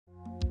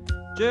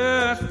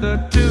just the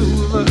two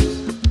of us.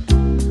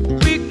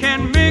 We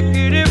can make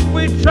it if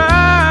we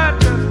try,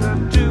 just the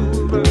two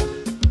of us.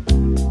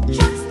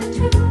 Just the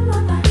two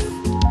of us.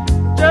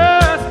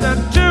 Just the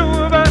two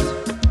of us.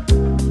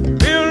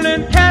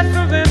 Building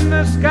castles in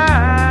the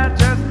sky,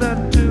 just the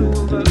two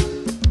of us.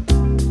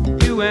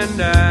 You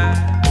and I.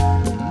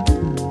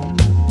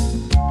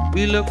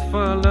 We look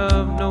for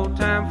love, no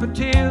time for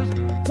tears.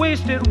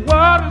 Wasted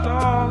water's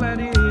all that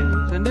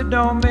is, and it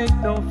don't make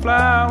no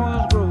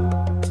flowers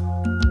grow.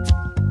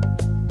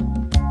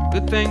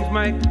 Good things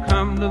might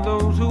come to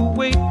those who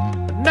wait,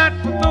 but not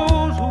for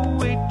those who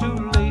wait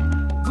too late.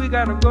 We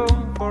gotta go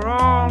for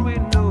all we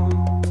know.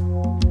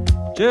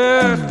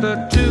 Just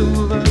the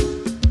two of us.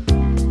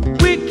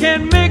 We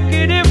can make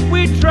it if